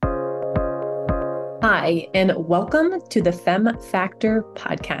Hi, and welcome to the Femme Factor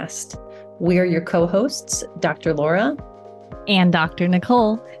podcast. We're your co-hosts, Dr. Laura and Dr.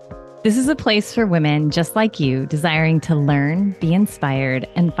 Nicole. This is a place for women just like you, desiring to learn, be inspired,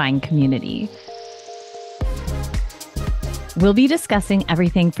 and find community. We'll be discussing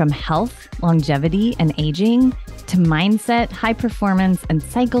everything from health, longevity, and aging, to mindset, high performance, and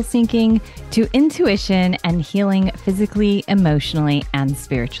cycle syncing, to intuition and healing physically, emotionally, and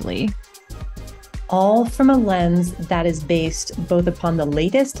spiritually. All from a lens that is based both upon the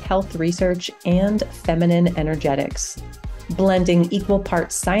latest health research and feminine energetics. Blending equal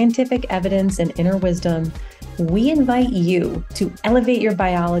parts scientific evidence and inner wisdom, we invite you to elevate your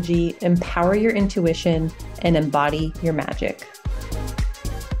biology, empower your intuition, and embody your magic.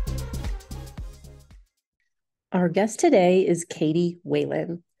 Our guest today is Katie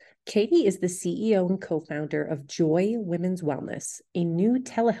Whalen. Katie is the CEO and co-founder of JOI Women's Wellness, a new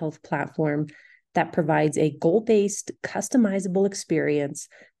telehealth platform that provides a goal-based, customizable experience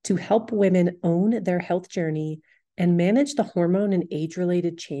to help women own their health journey and manage the hormone and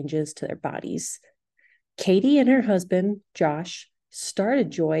age-related changes to their bodies. Katie and her husband, Josh,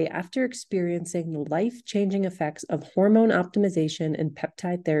 started JOI after experiencing the life-changing effects of hormone optimization and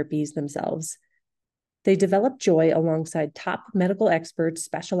peptide therapies themselves. They developed JOI alongside top medical experts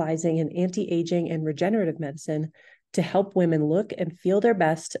specializing in anti-aging and regenerative medicine to help women look and feel their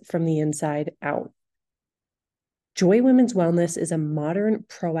best from the inside out. JOI Women's Wellness is a modern,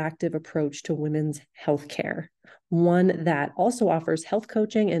 proactive approach to women's health care, one that also offers health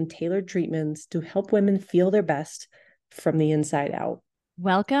coaching and tailored treatments to help women feel their best from the inside out.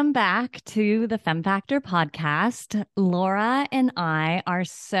 Welcome back to the Femme Factor podcast. Laura and I are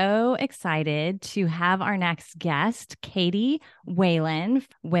so excited to have our next guest, Katie Whalen,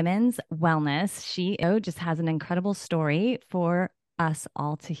 Women's Wellness. She just has an incredible story for us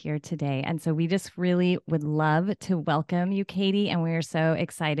all to hear today. And so we just really would love to welcome you, Katie, and we are so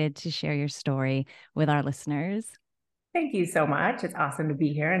excited to share your story with our listeners. Thank you so much. It's awesome to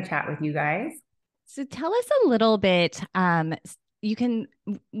be here and chat with you guys. So tell us a little bit, we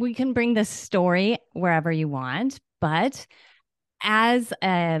can bring this story wherever you want, but as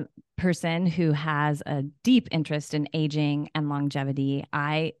a person who has a deep interest in aging and longevity,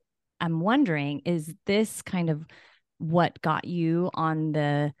 I am wondering, is this kind of what got you on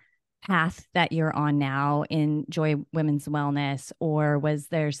the path that you're on now in JOI Women's Wellness, or was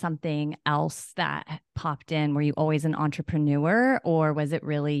there something else that popped in? Were you always an entrepreneur, or was it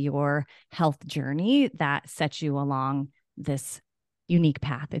really your health journey that set you along this unique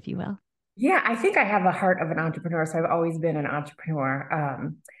path, if you will? Yeah, I think I have a heart of an entrepreneur, so I've always been an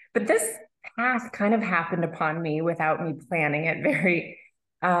entrepreneur. But this path kind of happened upon me without me planning it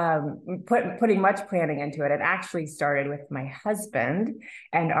putting much planning into it. It actually started with my husband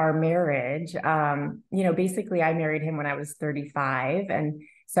and our marriage. Basically I married him when I was 35. And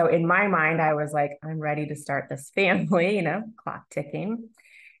so in my mind, I was like, I'm ready to start this family, clock ticking.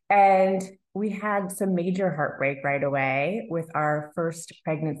 And we had some major heartbreak right away with our first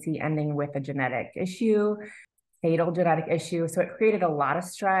pregnancy ending with a genetic issue, fatal genetic issue. So it created a lot of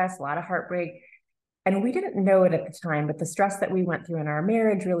stress, a lot of heartbreak. And we didn't know it at the time, but the stress that we went through in our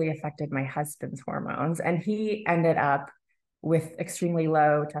marriage really affected my husband's hormones. And he ended up with extremely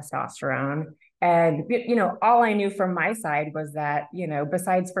low testosterone. And, all I knew from my side was that,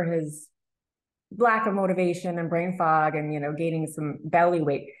 besides for his lack of motivation and brain fog and, gaining some belly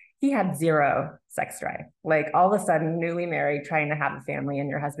weight, he had zero sex drive. Like all of a sudden, newly married, trying to have a family, and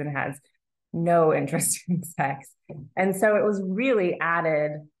your husband has no interest in sex. And so it was really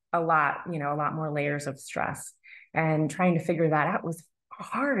added a lot more layers of stress, and trying to figure that out was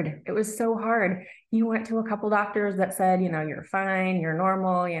hard. It was so hard. He went to a couple doctors that said, you're fine, you're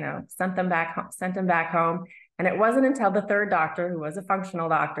normal, sent him back home. And it wasn't until the third doctor, who was a functional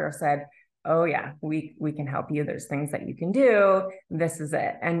doctor, said, oh yeah, we can help you. There's things that you can do. This is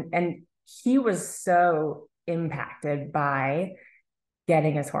it. And he was so impacted by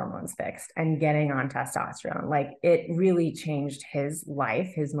getting his hormones fixed and getting on testosterone. Like it really changed his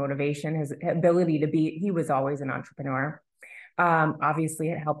life, his motivation, his ability to he was always an entrepreneur. Obviously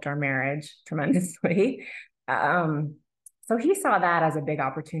it helped our marriage tremendously. So he saw that as a big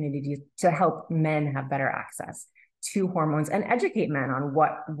opportunity to help men have better access to hormones and educate men on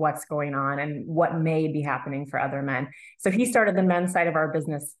what's going on and what may be happening for other men. So he started the men's side of our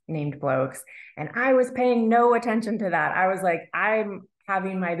business named Blokes. And I was paying no attention to that. I was like, I'm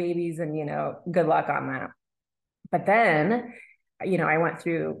having my babies and, good luck on that. But then, I went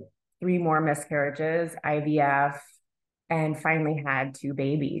through 3 more miscarriages, IVF, and finally had 2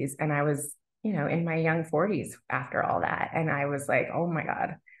 babies. And I was, in my young 40s after all that. And I was like, oh my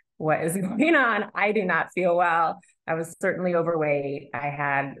God, what is going on? I do not feel well. I was certainly overweight. I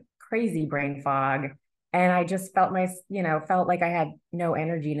had crazy brain fog. And I just felt felt like I had no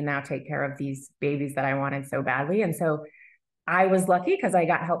energy to now take care of these babies that I wanted so badly. And so I was lucky because I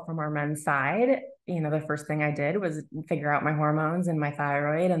got help from our men's side. The first thing I did was figure out my hormones and my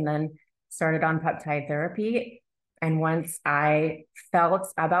thyroid, and then started on peptide therapy. And once I felt,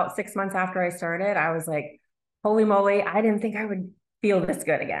 about 6 months after I started, I was like, holy moly, I didn't think I would feel this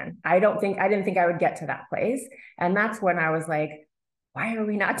good again. I didn't think I would get to that place. And that's when I was like, why are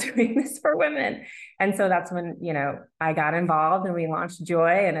we not doing this for women? And so that's when, I got involved and we launched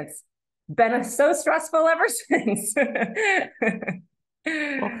Joy, and it's been so stressful ever since.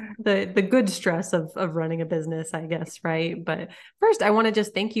 Well, the good stress of running a business, I guess, right? But first, I want to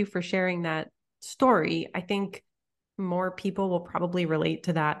just thank you for sharing that story. I think more people will probably relate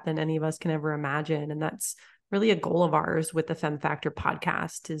to that than any of us can ever imagine. And that's really a goal of ours with the Femme Factor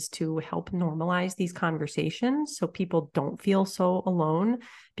podcast, is to help normalize these conversations so people don't feel so alone.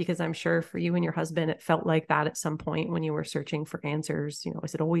 Because I'm sure for you and your husband, it felt like that at some point when you were searching for answers.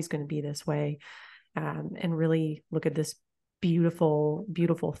 Is it always going to be this way? And really look at this beautiful,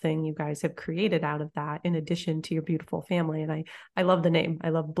 beautiful thing you guys have created out of that, in addition to your beautiful family. And I love the name. I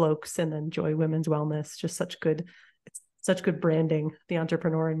love Blokes and then Joy Women's Wellness. Just such good branding. The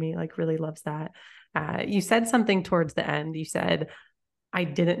entrepreneur in me really loves that. You said something towards the end. You said, I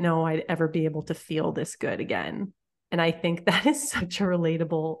didn't know I'd ever be able to feel this good again. And I think that is such a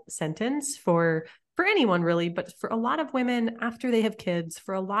relatable sentence for anyone really, but for a lot of women after they have kids,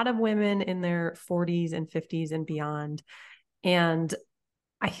 for a lot of women in their 40s and 50s and beyond. And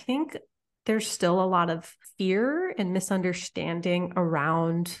I think there's still a lot of fear and misunderstanding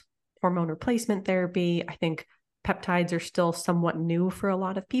around hormone replacement therapy. I think peptides are still somewhat new for a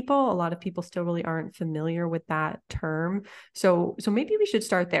lot of people. A lot of people still really aren't familiar with that term. So maybe we should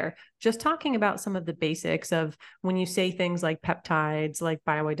start there. Just talking about some of the basics of when you say things like peptides, like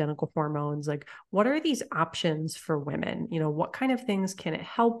bioidentical hormones, what are these options for women? What kind of things can it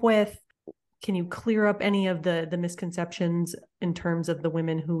help with? Can you clear up any of the misconceptions in terms of the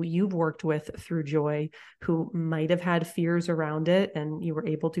women who you've worked with through Joy, who might have had fears around it, and you were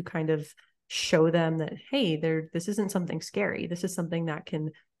able to kind of show them that, hey, this isn't something scary. This is something that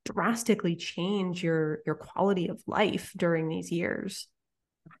can drastically change your quality of life during these years.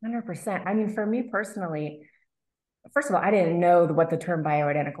 100%. I mean, for me personally, first of all, I didn't know what the term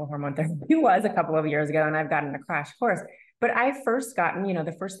bioidentical hormone therapy was a couple of years ago, and I've gotten a crash course. But I first gotten,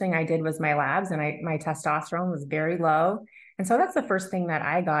 the first thing I did was my labs, and my testosterone was very low. And so that's the first thing that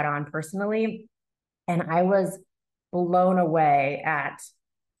I got on personally. And I was blown away at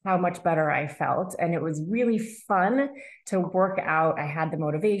how much better I felt. And it was really fun to work out. I had the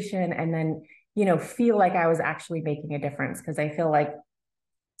motivation, and then, feel like I was actually making a difference. Because I feel like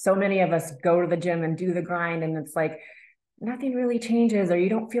so many of us go to the gym and do the grind, and it's like, nothing really changes, or you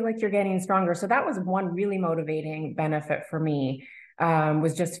don't feel like you're getting stronger. So that was one really motivating benefit for me,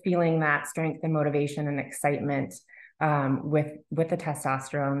 was just feeling that strength and motivation and excitement with the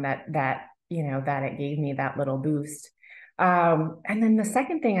testosterone that it gave me that little boost. And then the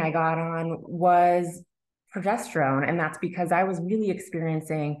second thing I got on was progesterone. And that's because I was really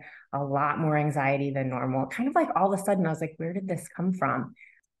experiencing a lot more anxiety than normal. Kind of like all of a sudden I was like, where did this come from?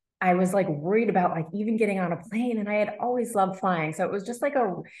 I was worried about even getting on a plane, and I had always loved flying. So it was just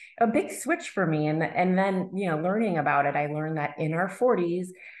a big switch for me. And then, learning about it, I learned that in our 40s,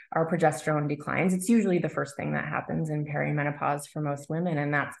 our progesterone declines. It's usually the first thing that happens in perimenopause for most women.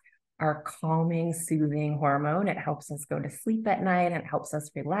 And that's our calming, soothing hormone. It helps us go to sleep at night, and it helps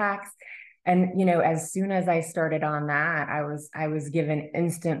us relax. And, as soon as I started on that, I was given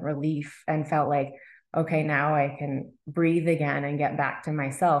instant relief and felt like, okay, now I can breathe again and get back to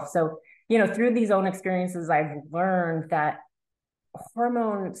myself. So, through these own experiences, I've learned that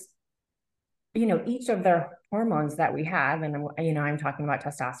hormones, each of their hormones that we have, and, I'm talking about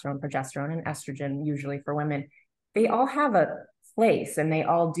testosterone, progesterone, and estrogen, usually for women, they all have a place and they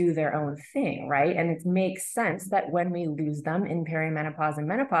all do their own thing, right? And it makes sense that when we lose them in perimenopause and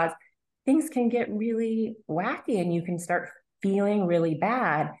menopause, things can get really wacky and you can start feeling really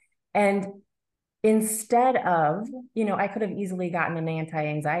bad. And instead of, I could have easily gotten an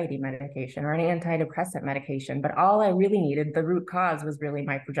anti-anxiety medication or an antidepressant medication, but all I really needed, the root cause was really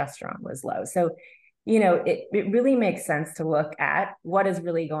my progesterone was low. So, it really makes sense to look at what is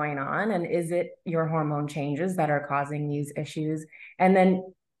really going on, and is it your hormone changes that are causing these issues? And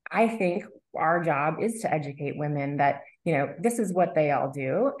then I think our job is to educate women that, this is what they all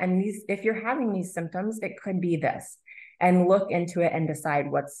do. And if you're having these symptoms, it could be this, and look into it and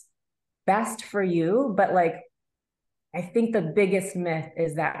decide what's best for you. But I think the biggest myth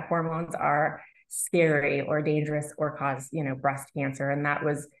is that hormones are scary or dangerous or cause, breast cancer. And that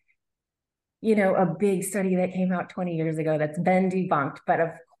was, a big study that came out 20 years ago that's been debunked. But of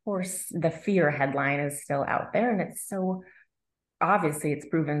course, the fear headline is still out there. And it's so obviously it's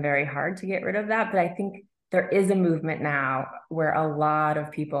proven very hard to get rid of that. But I think there is a movement now where a lot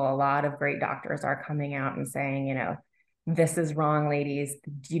of people, a lot of great doctors are coming out and saying, this is wrong, ladies.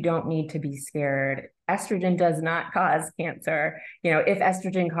 You don't need to be scared. Estrogen does not cause cancer. If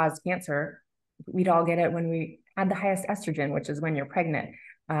estrogen caused cancer, we'd all get it when we had the highest estrogen, which is when you're pregnant,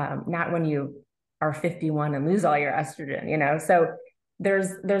 not when you are 51 and lose all your estrogen, So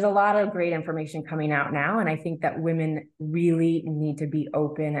there's a lot of great information coming out now. And I think that women really need to be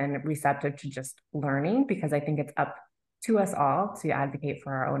open and receptive to just learning, because I think it's up to us all to advocate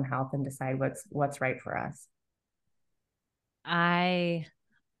for our own health and decide what's right for us. I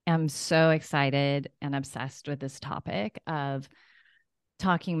am so excited and obsessed with this topic of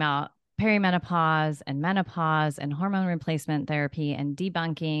talking about perimenopause and menopause and hormone replacement therapy and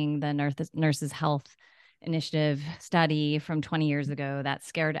debunking the Nurses Health Initiative study from 20 years ago that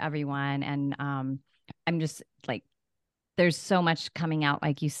scared everyone. And I'm just like, there's so much coming out,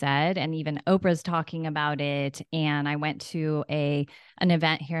 like you said, and even Oprah's talking about it. And I went to an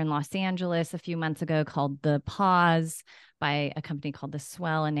event here in Los Angeles a few months ago called The Pause by a company called The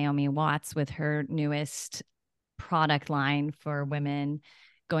Swell, and Naomi Watts with her newest product line for women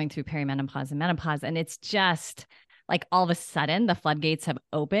going through perimenopause and menopause. And it's just like all of a sudden the floodgates have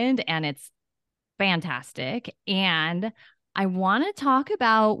opened and it's fantastic. And I want to talk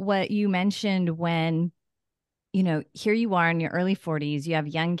about what you mentioned when, here you are in your early 40s, you have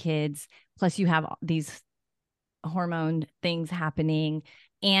young kids, plus you have these hormone things happening,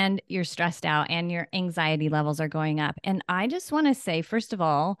 and you're stressed out and your anxiety levels are going up. And I just want to say, first of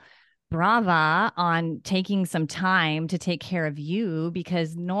all, brava on taking some time to take care of you,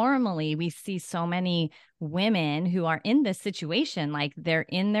 because normally we see so many women who are in this situation, like they're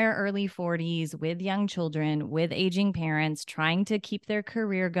in their early 40s with young children, with aging parents, trying to keep their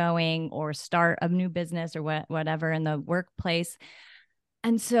career going or start a new business or whatever in the workplace.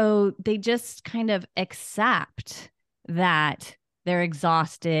 And so they just kind of accept that they're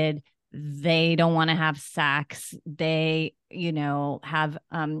exhausted. They don't want to have sex. They, have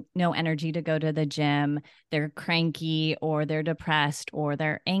no energy to go to the gym. They're cranky or they're depressed or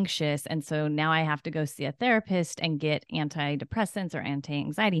they're anxious. And so now I have to go see a therapist and get antidepressants or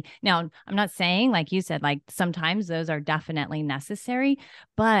anti-anxiety. Now, I'm not saying, like you said, like sometimes those are definitely necessary,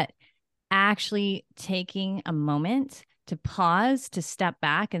 but actually taking a moment to pause, to step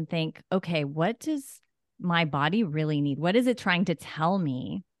back and think, okay, what does my body really need? What is it trying to tell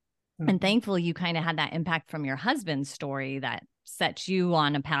me? And thankfully, you kind of had that impact from your husband's story that set you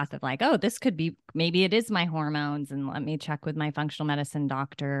on a path of like, oh, this could be, maybe it is my hormones, and let me check with my functional medicine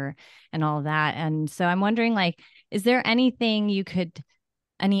doctor and all of that. And so I'm wondering, like, is there any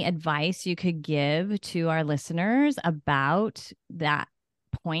advice you could give to our listeners about that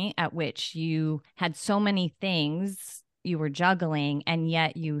point at which you had so many things you were juggling, and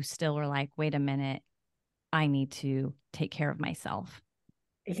yet you still were like, wait a minute, I need to take care of myself?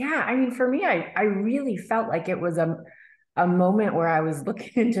 Yeah, I mean, for me, I really felt like it was a moment where I was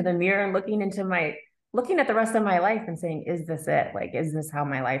looking into the mirror and looking at the rest of my life and saying, is this it? Like, is this how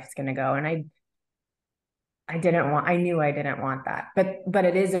my life's going to go? And I knew I didn't want that, but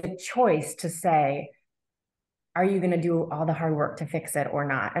it is a choice to say, are you going to do all the hard work to fix it or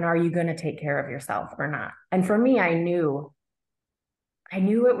not? And are you going to take care of yourself or not? And for me, I knew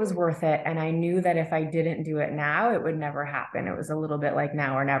it was worth it. And I knew that if I didn't do it now, it would never happen. It was a little bit like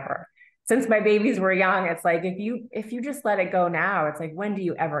now or never. Since my babies were young, it's like, if you just let it go now, it's like, when do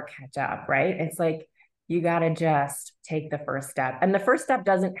you ever catch up? Right. It's like, you got to just take the first step. And the first step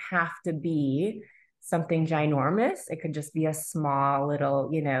doesn't have to be something ginormous. It could just be a small little,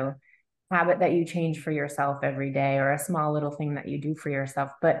 habit that you change for yourself every day, or a small little thing that you do for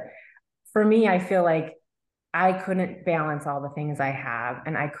yourself. But for me, I feel like I couldn't balance all the things I have,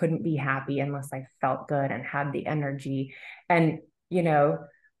 and I couldn't be happy unless I felt good and had the energy and,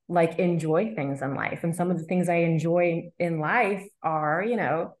 like enjoy things in life. And some of the things I enjoy in life are,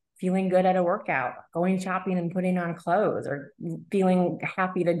 feeling good at a workout, going shopping and putting on clothes, or feeling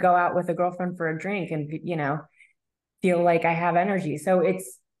happy to go out with a girlfriend for a drink and, feel like I have energy. So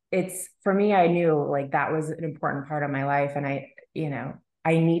it's for me, I knew like that was an important part of my life. And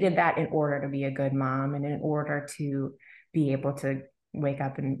I needed that in order to be a good mom and in order to be able to wake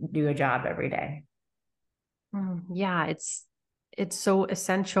up and do a job every day. Yeah, it's so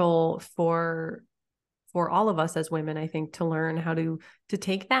essential for for all of us as women, I think, to learn how to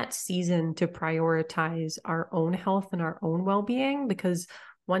take that season to prioritize our own health and our own well-being, because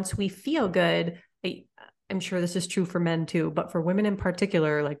once we feel good, I'm sure this is true for men too, but for women in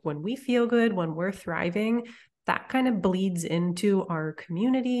particular, like when we feel good, when we're thriving, that kind of bleeds into our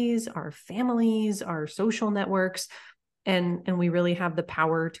communities, our families, our social networks. And we really have the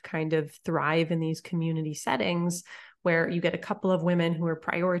power to kind of thrive in these community settings where you get a couple of women who are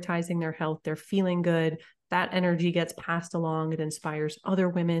prioritizing their health, they're feeling good, that energy gets passed along, it inspires other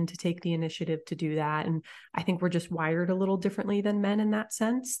women to take the initiative to do that. And I think we're just wired a little differently than men in that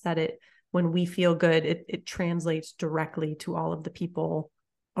sense, that when we feel good, it translates directly to all of the people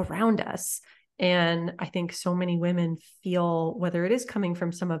around us. And I think so many women feel, whether it is coming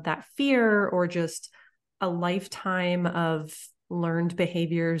from some of that fear or just a lifetime of learned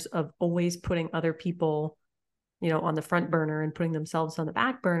behaviors of always putting other people, on the front burner and putting themselves on the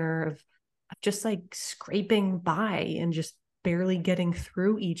back burner, of just like scraping by and just barely getting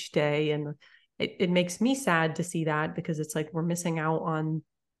through each day. And it makes me sad to see that, because it's like we're missing out on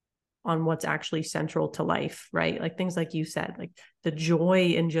what's actually central to life, right? Like things like you said, like the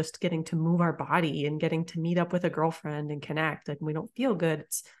joy in just getting to move our body and getting to meet up with a girlfriend and connect. Like when we don't feel good,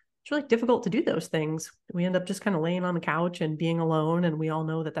 it's really difficult to do those things. We end up just kind of laying on the couch and being alone. And we all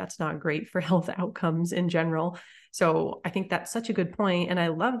know that that's not great for health outcomes in general. So I think that's such a good point. And I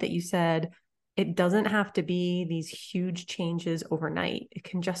love that you said it doesn't have to be these huge changes overnight. It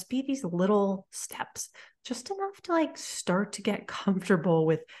can just be these little steps, just enough to like start to get comfortable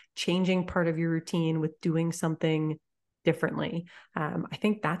with changing part of your routine, with doing something differently. I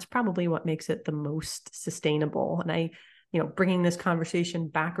think that's probably what makes it the most sustainable. And bringing this conversation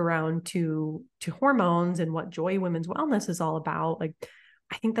back around to hormones and what Joy Women's Wellness is all about, like,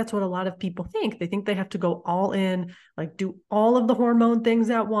 I think that's what a lot of people think. They think they have to go all in, like do all of the hormone things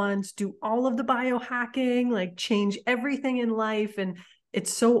at once, do all of the biohacking, like change everything in life. And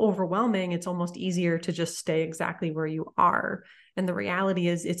it's so overwhelming. It's almost easier to just stay exactly where you are. And the reality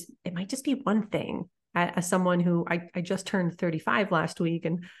is it might just be one thing. As someone who I just turned 35 last week,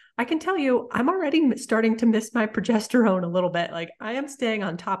 and I can tell you, I'm already starting to miss my progesterone a little bit. Like I am staying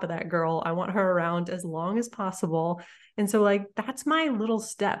on top of that girl. I want her around as long as possible. And so like, that's my little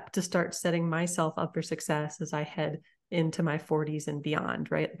step to start setting myself up for success as I head into my 40s and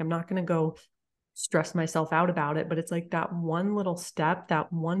beyond, right? Like I'm not going to go stress myself out about it, but it's like that one little step,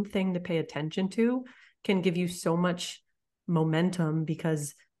 that one thing to pay attention to can give you so much momentum,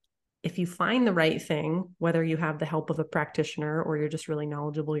 because if you find the right thing, whether you have the help of a practitioner or you're just really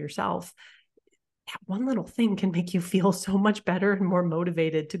knowledgeable yourself, that one little thing can make you feel so much better and more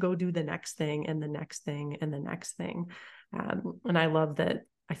motivated to go do the next thing and the next thing and the next thing. And I love that.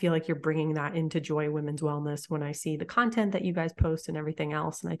 I feel like you're bringing that into Joy Women's Wellness when I see the content that you guys post and everything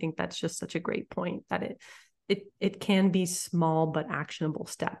else. And I think that's just such a great point, that it can be small but actionable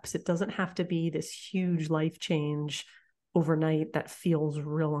steps. It doesn't have to be this huge life change overnight that feels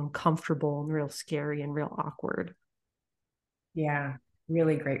real uncomfortable and real scary and real awkward. Yeah,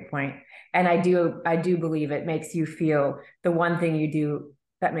 really great point. And I do believe it makes you feel, the one thing you do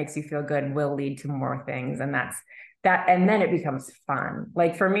that makes you feel good will lead to more things. And that's that. And then it becomes fun.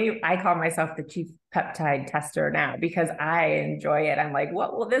 Like for me, I call myself the chief peptide tester now because I enjoy it. I'm like,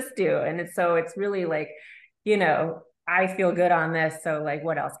 what will this do? And it's really like, I feel good on this. So like,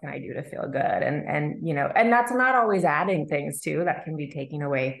 what else can I do to feel good? And that's not always adding things too. That can be taking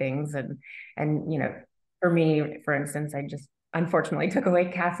away things. And for me, for instance, I just unfortunately took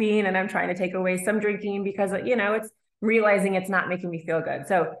away caffeine, and I'm trying to take away some drinking because, it's realizing it's not making me feel good.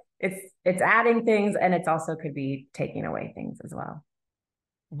 So it's adding things, and it's also could be taking away things as well.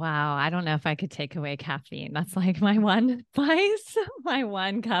 Wow. I don't know if I could take away caffeine. That's like my one vice, my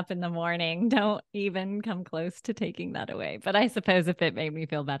one cup in the morning. Don't even come close to taking that away. But I suppose if it made me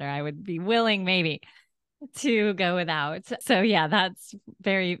feel better, I would be willing maybe to go without. So yeah, that's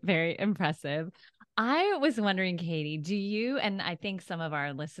very, very impressive. I was wondering, Katie, do you, and I think some of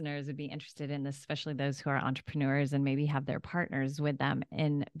our listeners would be interested in this, especially those who are entrepreneurs and maybe have their partners with them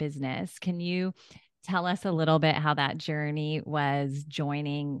in business. Can you tell us a little bit how that journey was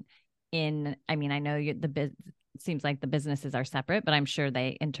joining in? I mean, I know it seems like the businesses are separate, but I'm sure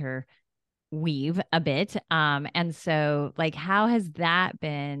they interweave a bit. And so like, how has that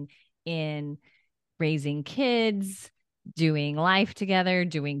been in raising kids, doing life together,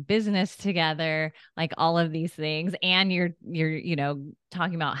 doing business together, like all of these things? And you're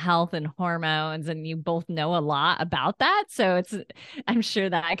talking about health and hormones, and you both know a lot about that. So I'm sure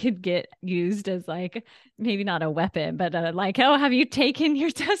that I could get used as like, maybe not a weapon, but like, oh, have you taken your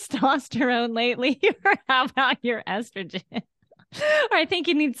testosterone lately? Or how about your estrogen? Or I think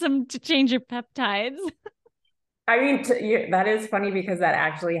you need some to change your peptides. I mean, that is funny because that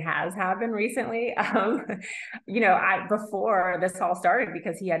actually has happened recently. Before this all started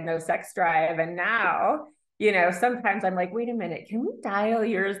because he had no sex drive, and now, sometimes I'm like, wait a minute, can we dial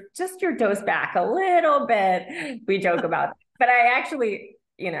your dose back a little bit? We joke about that. But I actually,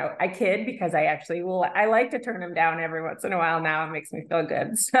 I kid because I like to turn him down every once in a while now. It makes me feel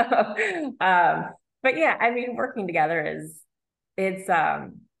good. So, but yeah, I mean, working together it's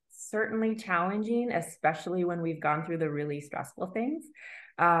certainly challenging, especially when we've gone through the really stressful things.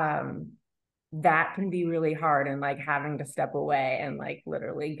 That can be really hard, and like having to step away and like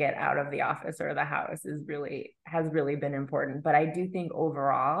literally get out of the office or the house has really been important. But I do think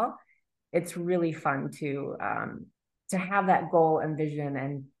overall it's really fun to have that goal and vision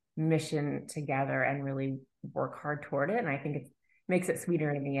and mission together and really work hard toward it. And I think it makes it sweeter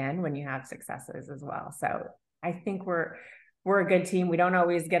in the end when you have successes as well. So I think we're a good team. We don't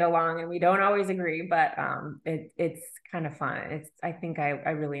always get along and we don't always agree, but it's kind of fun. I think I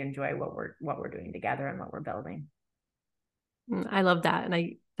really enjoy what we're doing together and what we're building. I love that.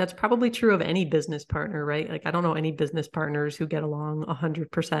 And that's probably true of any business partner, right? Like, I don't know any business partners who get along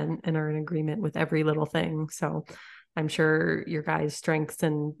 100% and are in agreement with every little thing. So I'm sure your guys' strengths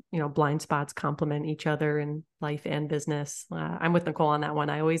and, blind spots complement each other in life and business. I'm with Nicole on that one.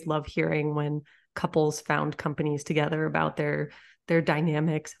 I always love hearing when couples found companies together about their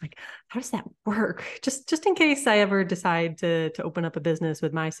dynamics. Like, how does that work? Just in case I ever decide to open up a business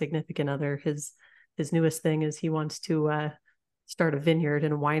with my significant other, his newest thing is he wants to start a vineyard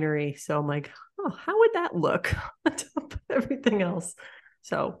and a winery. So I'm like, oh, how would that look on top of everything else?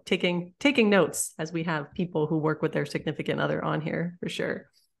 So taking notes as we have people who work with their significant other on here for sure.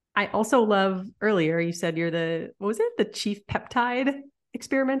 I also love, earlier you said you're the chief peptide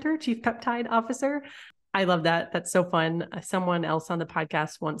experimenter, chief peptide officer. I love that. That's so fun. Someone else on the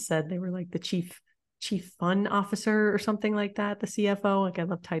podcast once said they were like the chief fun officer or something like that, the CFO. Like, I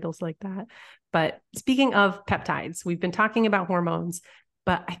love titles like that. But speaking of peptides, we've been talking about hormones,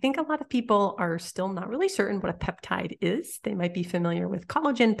 but I think a lot of people are still not really certain what a peptide is. They might be familiar with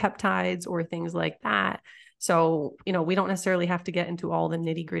collagen peptides or things like that. So, we don't necessarily have to get into all the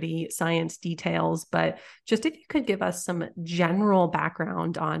nitty-gritty science details, but just if you could give us some general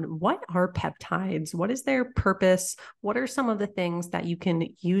background on what are peptides, what is their purpose, what are some of the things that you can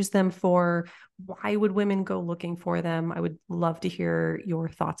use them for, why would women go looking for them? I would love to hear your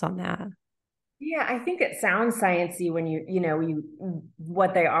thoughts on that. Yeah, I think it sounds sciencey when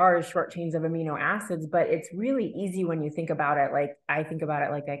what they are is short chains of amino acids, but it's really easy when you think about it. Like, I think about it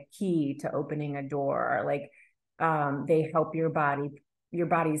like a key to opening a door. Like, they help your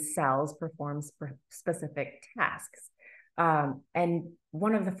body's cells perform specific tasks. And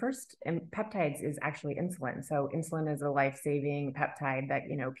one of the first peptides is actually insulin. So insulin is a life-saving peptide that,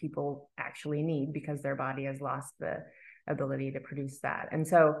 people actually need because their body has lost the ability to produce that. And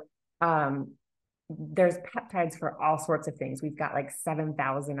so, there's peptides for all sorts of things. We've got like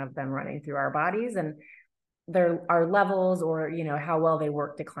 7,000 of them running through our bodies, and there are levels or, how well they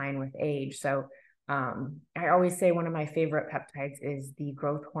work decline with age. So I always say one of my favorite peptides is the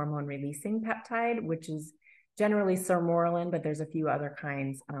growth hormone releasing peptide, which is generally sermorelin, but there's a few other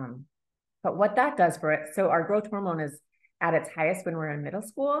kinds. But what that does for it, so our growth hormone is at its highest when we're in middle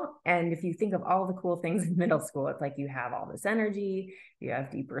school. And if you think of all the cool things in middle school, it's like you have all this energy, you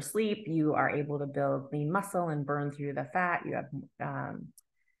have deeper sleep, you are able to build lean muscle and burn through the fat, you have,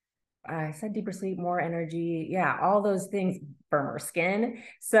 I said deeper sleep, more energy. Yeah, all those things, firmer skin.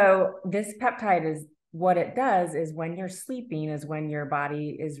 So this peptide is, what it does is when you're sleeping is when your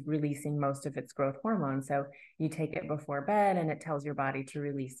body is releasing most of its growth hormone. So you take it before bed and it tells your body to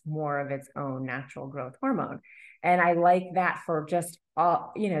release more of its own natural growth hormone. And I like that for just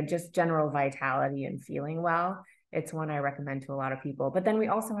just general vitality and feeling well. It's one I recommend to a lot of people. But then we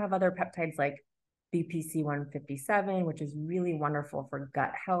also have other peptides like BPC 157, which is really wonderful for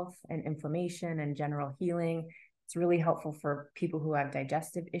gut health and inflammation and general healing. It's really helpful for people who have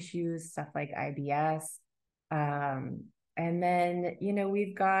digestive issues, stuff like IBS. And then,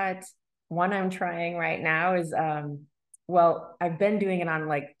 we've got one I'm trying right now is, I've been doing it on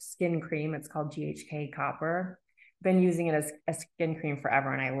like skin cream. It's called GHK Copper. Been using it as a skin cream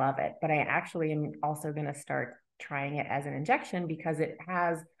forever and I love it. But I actually am also going to start trying it as an injection because it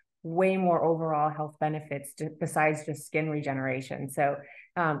has way more overall health benefits besides just skin regeneration. So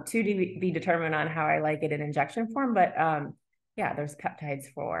to be determined on how I like it in injection form, but yeah, there's peptides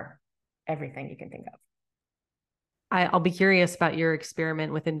for everything you can think of. I'll be curious about your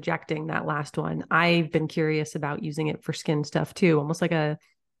experiment with injecting that last one. I've been curious about using it for skin stuff too, almost like a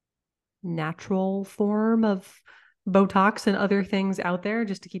natural form of Botox and other things out there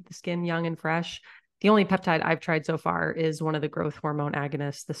just to keep the skin young and fresh. The only peptide I've tried so far is one of the growth hormone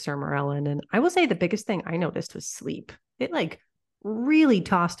agonists, the sermorelin. And I will say the biggest thing I noticed was sleep. It like really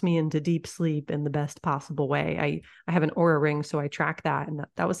tossed me into deep sleep in the best possible way. I have an Aura ring, so I track that. And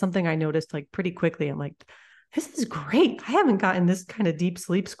that was something I noticed like pretty quickly. I'm like, this is great. I haven't gotten this kind of deep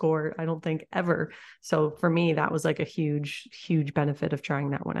sleep score, I don't think, ever. So for me, that was like a huge, huge benefit of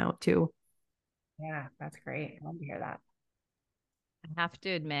trying that one out too. Yeah, that's great. I love to hear that. I have to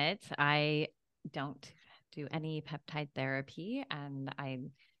admit, I don't do any peptide therapy, and I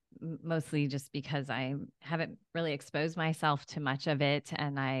mostly just because I haven't really exposed myself to much of it.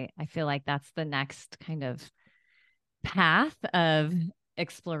 And I feel like that's the next kind of path of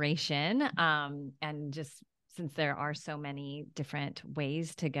exploration. And just since there are so many different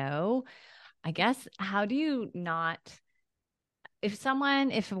ways to go, I guess, how do you not,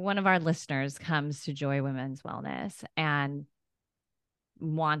 if one of our listeners comes to Joy Women's Wellness and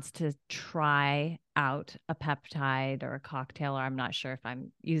wants to try out a peptide or a cocktail, or I'm not sure if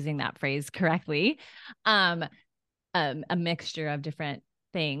I'm using that phrase correctly, a mixture of different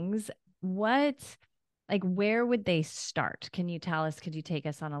things, where would they start? Can you tell us, could you take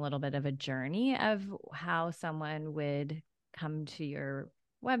us on a little bit of a journey of how someone would come to your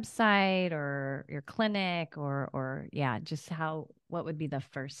website or your clinic, or yeah, just what would be the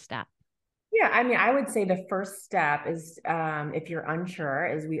first step? Yeah, I mean, I would say the first step is, if you're unsure,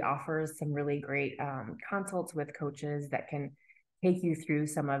 is we offer some really great consults with coaches that can take you through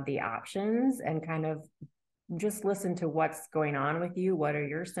some of the options and kind of just listen to what's going on with you. What are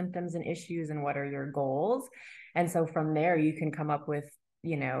your symptoms and issues, and what are your goals? And so from there, you can come up with,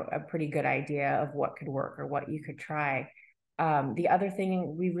 a pretty good idea of what could work or what you could try. The other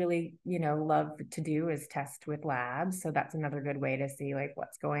thing we really, love to do is test with labs. So that's another good way to see like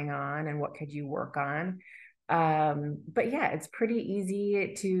what's going on and what could you work on. But yeah, it's pretty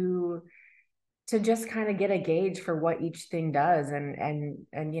easy to just kind of get a gauge for what each thing does. And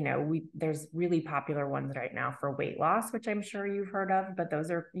there's really popular ones right now for weight loss, which I'm sure you've heard of, but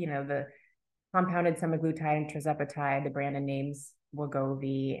those are, the compounded semaglutide and tirzepatide, the branded names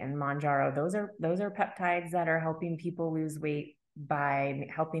Wegovy and Monjaro. Those are peptides that are helping people lose weight by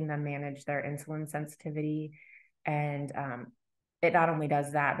helping them manage their insulin sensitivity. And it not only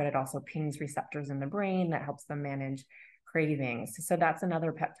does that, but it also pings receptors in the brain that helps them manage cravings. So that's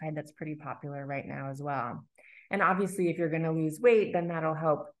another peptide that's pretty popular right now as well. And obviously, if you're going to lose weight, then that'll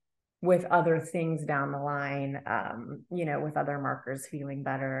help with other things down the line, with other markers feeling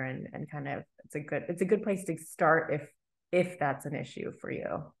better, and kind of it's a good place to start if that's an issue for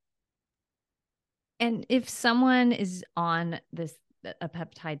you. And if someone is on a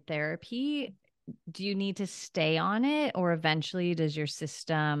peptide therapy, do you need to stay on it, or eventually does your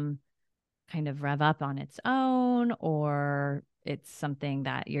system kind of rev up on its own, or it's something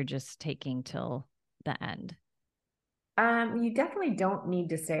that you're just taking till the end? You definitely don't need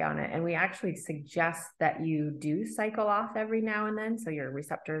to stay on it. And we actually suggest that you do cycle off every now and then. So your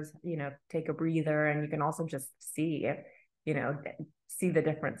receptors, take a breather, and you can also just see if, see the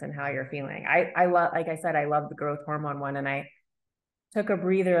difference in how you're feeling. I love, like I said, I love the growth hormone one. And I took a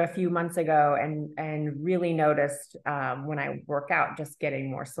breather a few months ago and really noticed when I work out, just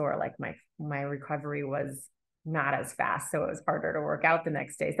getting more sore. Like my recovery was not as fast. So it was harder to work out the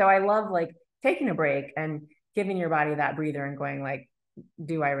next day. So I love like taking a break and giving your body that breather and going like,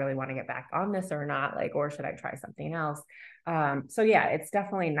 do I really want to get back on this or not? Like, or should I try something else? So yeah, it's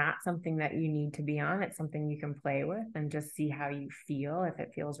definitely not something that you need to be on. It's something you can play with and just see how you feel, if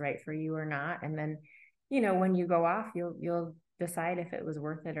it feels right for you or not. And then, when you go off, you'll decide if it was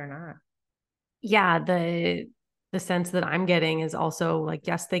worth it or not. Yeah, the sense that I'm getting is also like,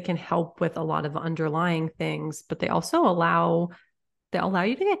 yes, they can help with a lot of underlying things, but they also allow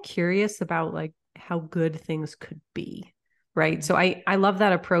you to get curious about like how good things could be. Right. So I love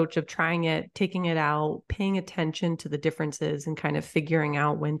that approach of trying it, taking it out, paying attention to the differences, and kind of figuring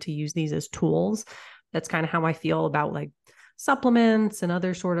out when to use these as tools. That's kind of how I feel about like supplements and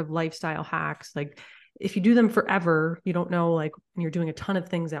other sort of lifestyle hacks. Like if you do them forever, you don't know, like when you're doing a ton of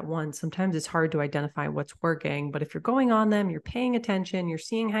things at once, sometimes it's hard to identify what's working. But if you're going on them, you're paying attention, you're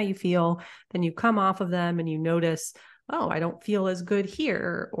seeing how you feel, then you come off of them and you notice, oh, I don't feel as good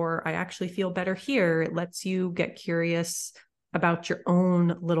here, or I actually feel better here. It lets you get curious about your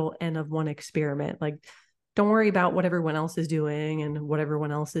own little N of one experiment. Like, don't worry about what everyone else is doing and what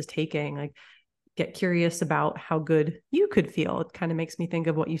everyone else is taking. Like, get curious about how good you could feel. It kind of makes me think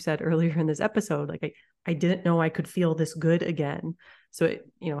of what you said earlier in this episode. Like, I didn't know I could feel this good again. So,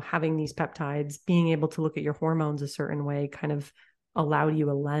 having these peptides, being able to look at your hormones a certain way kind of allowed you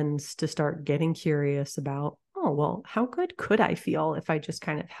a lens to start getting curious about, oh, oh, well, how good could I feel if I just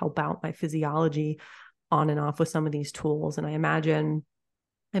kind of help out my physiology on and off with some of these tools? And I imagine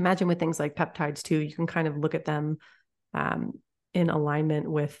with things like peptides too, you can kind of look at them in alignment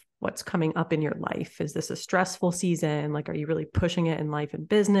with what's coming up in your life. Is this a stressful season? Like, are you really pushing it in life and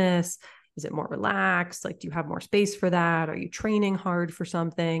business? Is it more relaxed? Like, do you have more space for that? Are you training hard for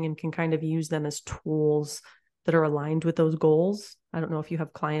something, and can kind of use them as tools that are aligned with those goals? I don't know if you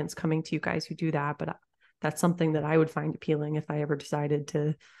have clients coming to you guys who do that, but that's something that I would find appealing if I ever decided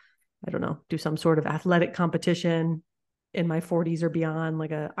to, I don't know, do some sort of athletic competition in my 40s or beyond,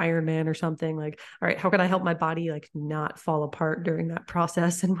 like a Ironman or something. Like, all right, how can I help my body like not fall apart during that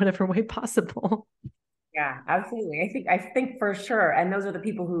process in whatever way possible? Yeah, absolutely. I think for sure. And those are the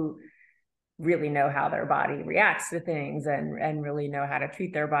people who really know how their body reacts to things and really know how to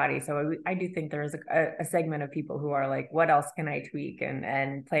treat their body. So I do think there is a segment of people who are like, what else can I tweak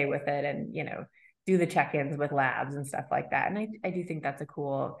and play with it, and, you know, do the check-ins with labs and stuff like that. And I do think that's a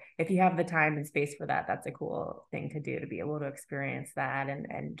cool, if you have the time and space for that, that's a cool thing to do, to be able to experience that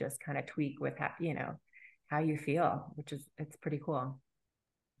and just kind of tweak with how, you know, how you feel, which is, it's pretty cool.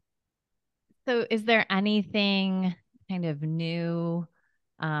 So is there anything kind of new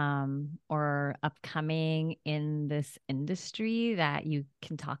or upcoming in this industry that you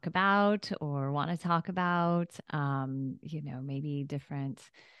can talk about or want to talk about? You know, maybe different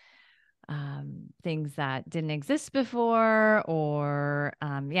things that didn't exist before, or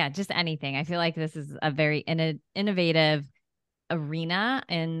yeah, just anything. I feel like this is a very innovative arena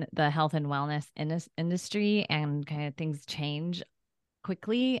in the health and wellness industry, and kind of things change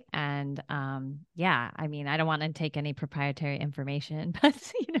quickly. And yeah, I mean, I don't want to take any proprietary information,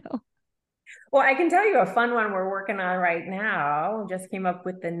 but you know. Well, I can tell you a fun one we're working on right now. Just came up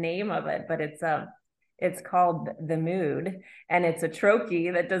with the name of it, but it's called the Mood, and it's a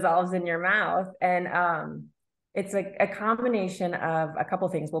troche that dissolves in your mouth. And it's like a combination of a couple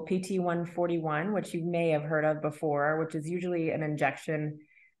things. Well, PT-141, which you may have heard of before, which is usually an injection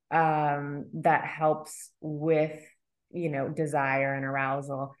that helps with, you know, desire and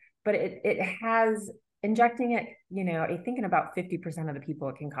arousal. But it has, injecting it, you know, I think in about 50% of the people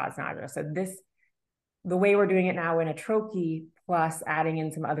it can cause nausea. So the way we're doing it now in a troche plus adding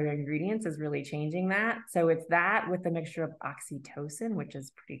in some other ingredients is really changing that. So it's that with the mixture of oxytocin, which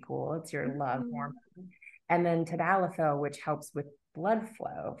is pretty cool. It's your love hormone. And then tadalafil, which helps with blood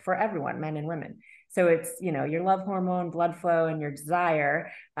flow for everyone, men and women. So it's, you know, your love hormone, blood flow, and your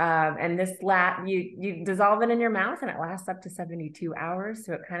desire. And this you dissolve it in your mouth, and it lasts up to 72 hours.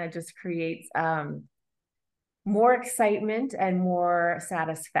 So it kind of just creates more excitement and more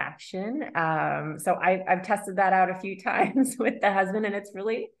satisfaction. So I've tested that out a few times with the husband, and it's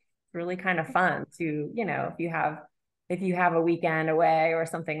really kind of fun to, you know, if you have a weekend away or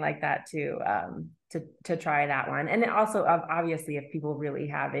something like that, to try that one. And then also, obviously, if people really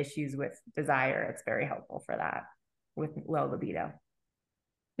have issues with desire, it's very helpful for that with low libido.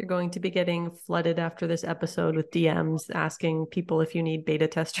 You're going to be getting flooded after this episode with DMs asking people if you need beta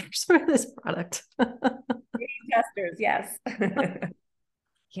testers for this product. Testers, yes.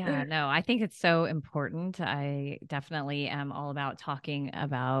 Yeah, no, I think it's so important. I definitely am all about talking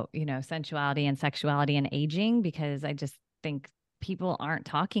about, you know, sensuality and sexuality and aging, because I just think people aren't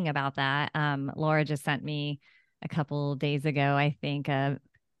talking about that. Laura just sent me a couple days ago, I think, a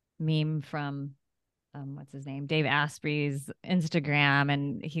meme from what's his name, Dave Asprey's Instagram,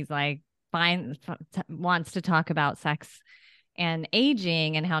 and he's like, wants to talk about sex and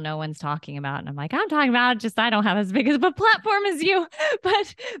aging and how no one's talking about. And I'm like, I'm talking about it, just I don't have as big of a platform as you.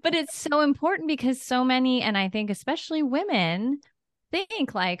 But it's so important, because so many, and I think especially women,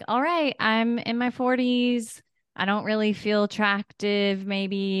 think like, all right, I'm in my 40s. I don't really feel attractive,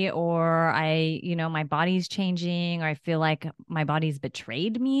 maybe, or you know, my body's changing, or I feel like my body's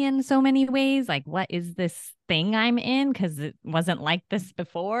betrayed me in so many ways. Like, what is this thing I'm in? Because it wasn't like this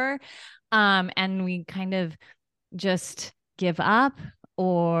before. And we kind of just give up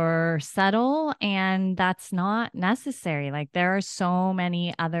or settle, and that's not necessary. Like, there are so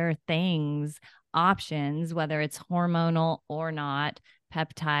many other things, options, whether it's hormonal or not,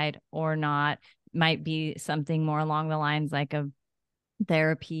 peptide or not, might be something more along the lines like of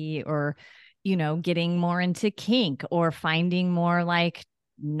therapy, or, you know, getting more into kink, or finding more like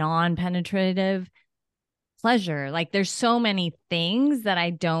non-penetrative pleasure. Like, there's so many things that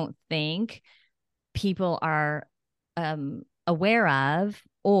I don't think people are aware of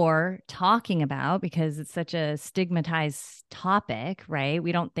or talking about, because it's such a stigmatized topic, right?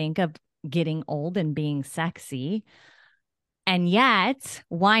 We don't think of getting old and being sexy. And yet,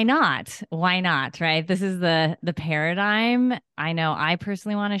 why not? Why not? Right? This is the paradigm. I know I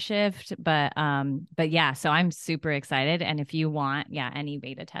personally want to shift, but yeah, so I'm super excited. And if you want, any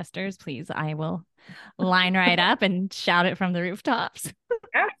beta testers, please, I will line right up and shout it from the rooftops.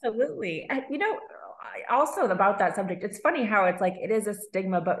 Absolutely. And, also about that subject, it's funny how it's like, it is a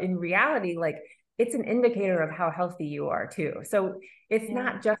stigma, but in reality, like it's an indicator of how healthy you are too. So it's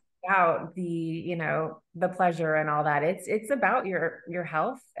not just about the pleasure and all that. It's about your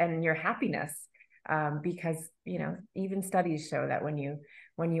health and your happiness. Because, even studies show that when you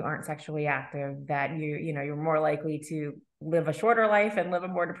aren't sexually active, that you're more likely to live a shorter life and live a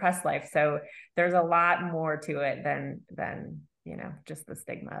more depressed life. So there's a lot more to it than just the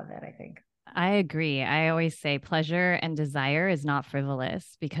stigma of it, I think. I agree. I always say pleasure and desire is not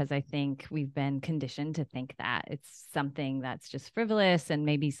frivolous, because I think we've been conditioned to think that it's something that's just frivolous, and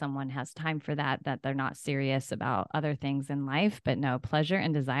maybe someone has time for that they're not serious about other things in life. But no, pleasure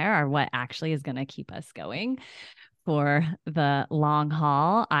and desire are what actually is going to keep us going for the long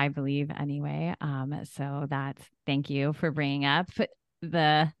haul, I believe, anyway. So thank you for bringing up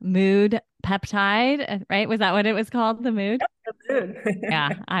the mood peptide, right? Was that what it was called? The mood? Yeah,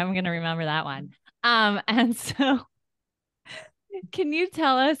 I'm going to remember that one. And so can you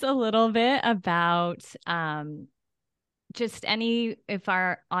tell us a little bit about just if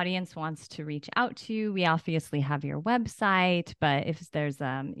our audience wants to reach out to you? We obviously have your website, but if there's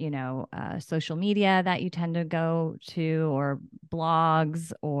social media that you tend to go to, or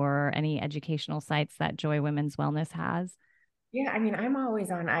blogs, or any educational sites that Joy Women's Wellness has. Yeah, I mean, I'm always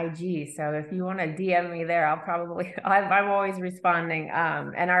on IG, so if you want to DM me there, I'm always responding.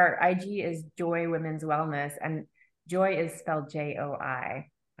 And our IG is Joy Women's Wellness, and Joy is spelled JOI.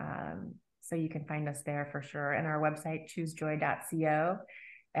 So you can find us there for sure. And our website, choosejoy.co.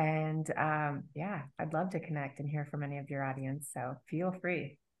 And I'd love to connect and hear from any of your audience. So feel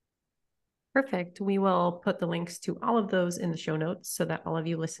free. Perfect. We will put the links to all of those in the show notes so that all of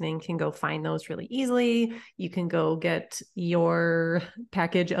you listening can go find those really easily. You can go get your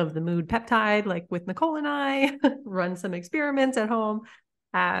package of the mood peptide, like with Nicole and I, run some experiments at home.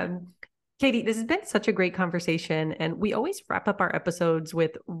 Katie, this has been such a great conversation, and we always wrap up our episodes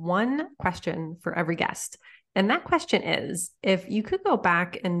with one question for every guest. And that question is, if you could go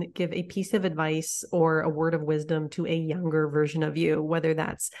back and give a piece of advice or a word of wisdom to a younger version of you, whether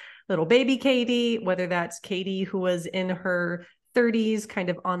that's little baby Katie, whether that's Katie who was in her 30s, kind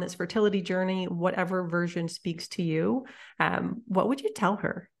of on this fertility journey, whatever version speaks to you, what would you tell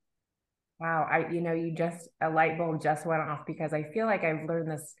her? Wow. A light bulb just went off, because I feel like I've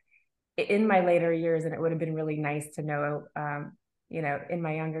learned this in my later years, and it would have been really nice to know, in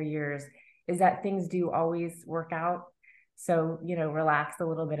my younger years, is that things do always work out. So, relax a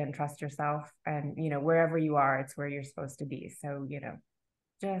little bit and trust yourself, and, wherever you are, it's where you're supposed to be. So,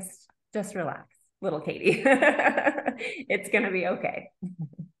 just relax, little Katie. It's going to be okay. I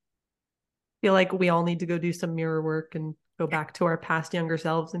feel like we all need to go do some mirror work and go back to our past younger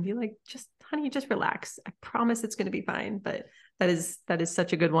selves and be like, honey, just relax. I promise it's going to be fine. But that is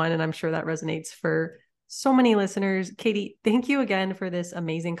such a good one. And I'm sure that resonates for so many listeners. Katie, thank you again for this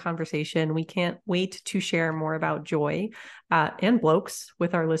amazing conversation. We can't wait to share more about Joy and Blokes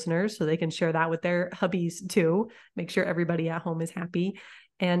with our listeners, so they can share that with their hubbies too. Make sure everybody at home is happy.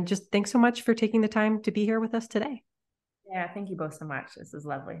 And just thanks so much for taking the time to be here with us today. Yeah, thank you both so much. This is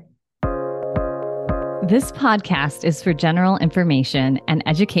lovely. This podcast is for general information and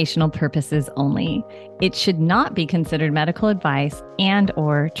educational purposes only. It should not be considered medical advice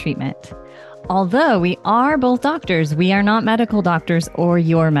and/or treatment. Although we are both doctors, we are not medical doctors or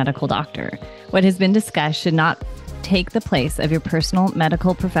your medical doctor. What has been discussed should not take the place of your personal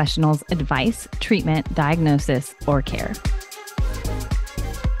medical professional's advice, treatment, diagnosis, or care.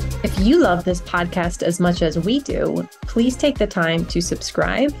 If you love this podcast as much as we do, please take the time to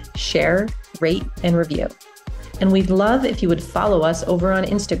subscribe, share, rate, and review. And we'd love if you would follow us over on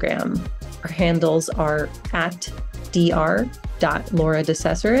Instagram. Our handles are at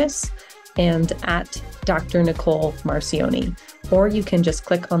dr.lauradecesaris and at Dr. Nicole Marcioni, or you can just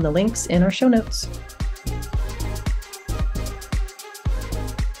click on the links in our show notes.